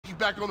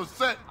back on the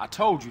set. I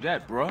told you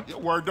that, bruh. Your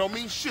word don't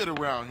mean shit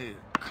around here.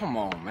 Come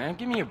on, man.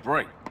 Give me a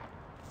break.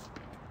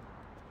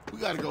 We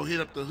gotta go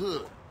hit up the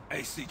hood. Hey,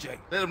 CJ.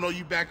 Let them know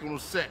you back on the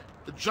set.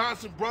 The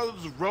Johnson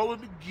brothers is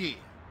rolling again.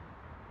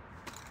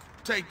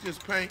 Take this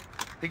paint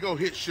and go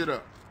hit shit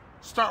up.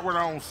 Start with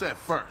our own set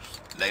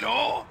first. Later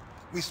on,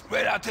 we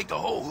spread out, take the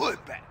whole hood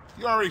back.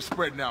 You already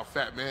spreading out,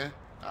 fat man.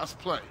 Let's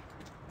play.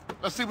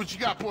 Let's see what you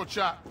got, pork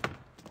chop.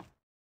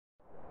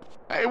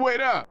 Hey,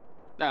 wait up.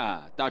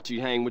 Ah, thought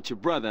you hang with your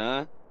brother,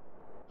 huh?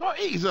 Oh,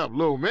 ease up,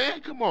 little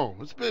man. Come on.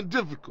 It's been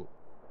difficult.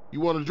 You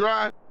want to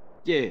drive?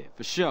 Yeah,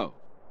 for sure.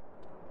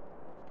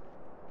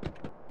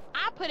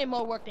 I put in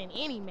more work than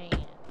any man.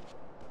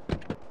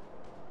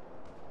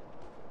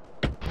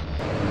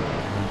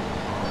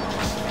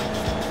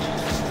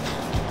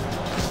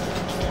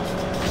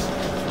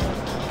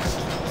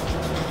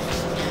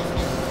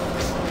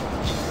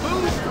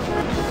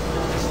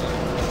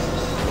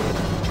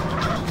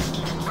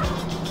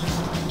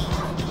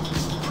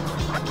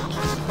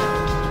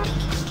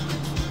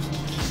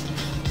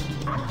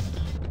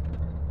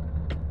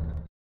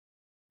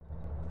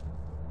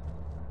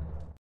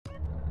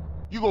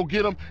 You go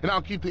get them, and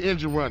I'll keep the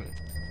engine running.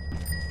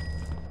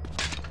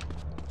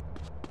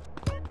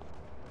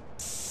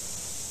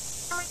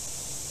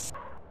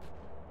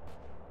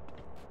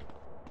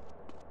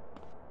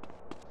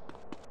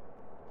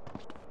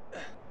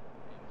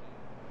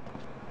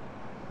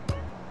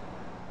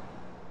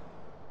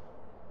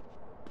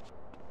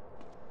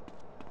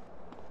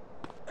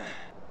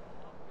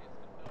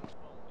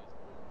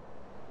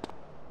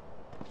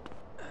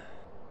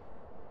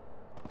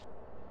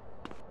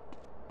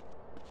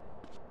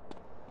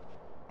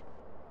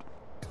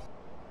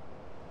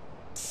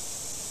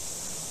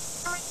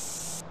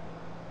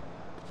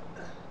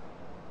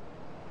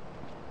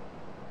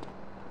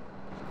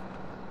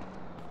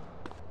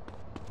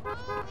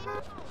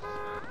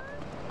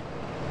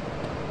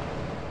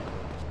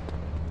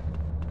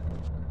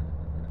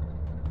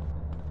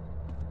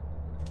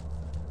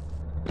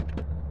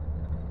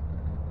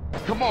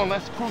 Come on,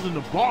 let's cruise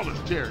into Baller's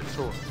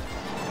territory.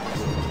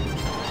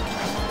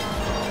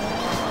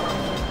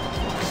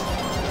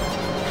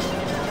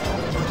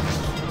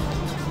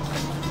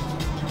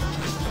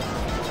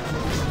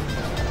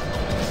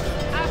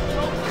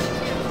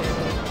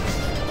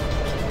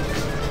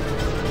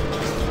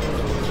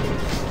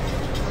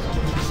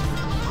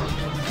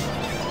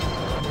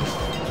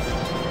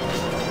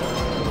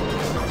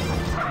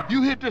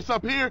 You hit this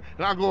up here,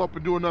 and I'll go up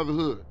and do another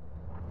hood.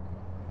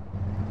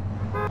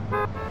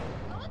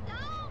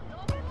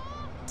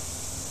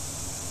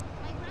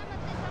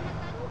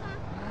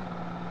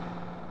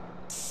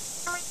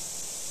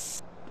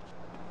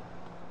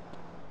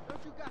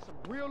 Don't you got some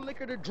real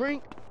liquor to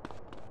drink?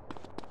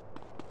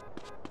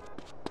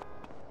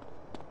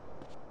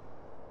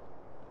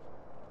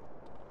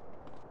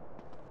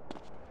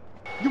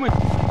 You in...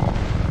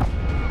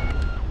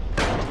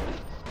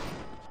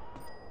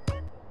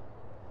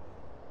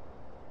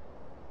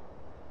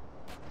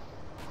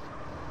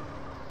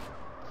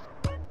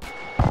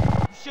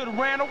 You should have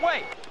ran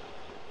away.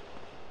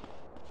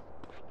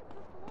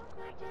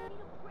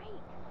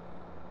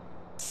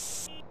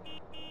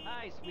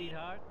 Hi,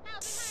 sweetheart.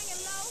 How's it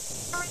hanging low?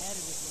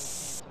 Headed with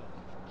Los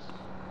Santos.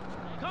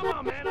 Come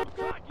on, man, I'm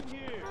clocking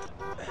here.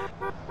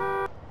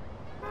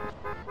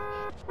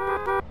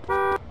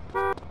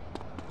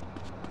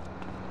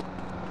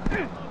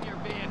 Move your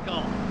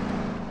vehicle.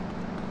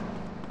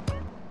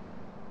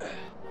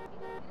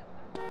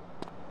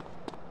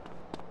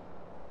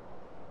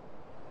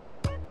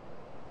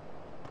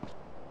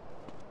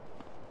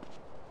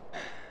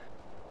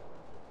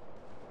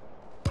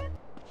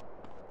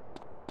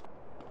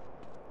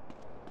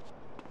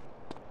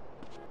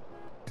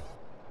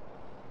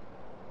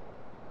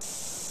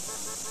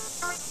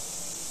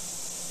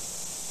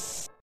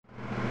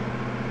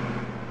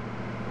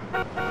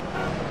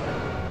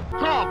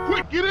 Carl,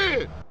 quick, get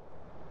in!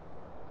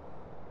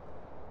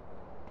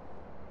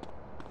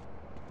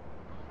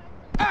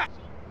 Ah!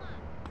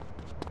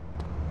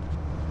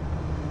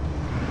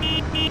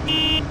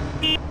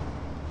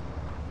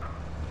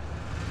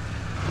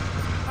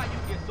 How you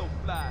get so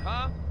fly,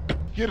 huh?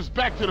 Get us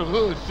back to the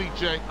hood,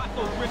 CJ. I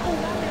thought Rick...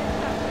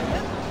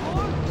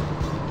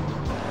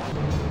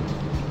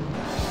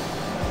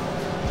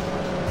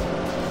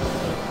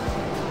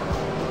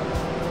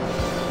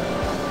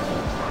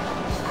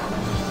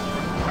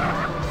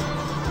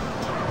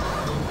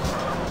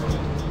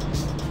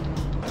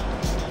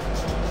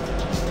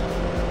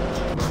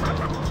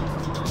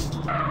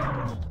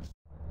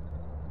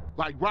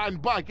 Like riding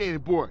bike, ain't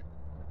it, boy?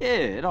 Yeah,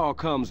 it all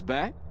comes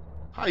back.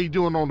 How you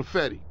doing on the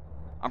Fetty?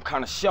 I'm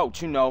kind of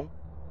short, you know.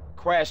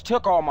 Crash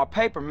took all my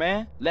paper,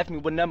 man. Left me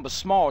with nothing but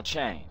small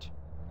change.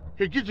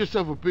 Here, get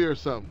yourself a beer or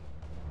something.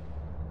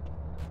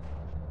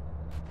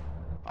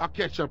 I'll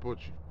catch up with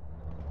you.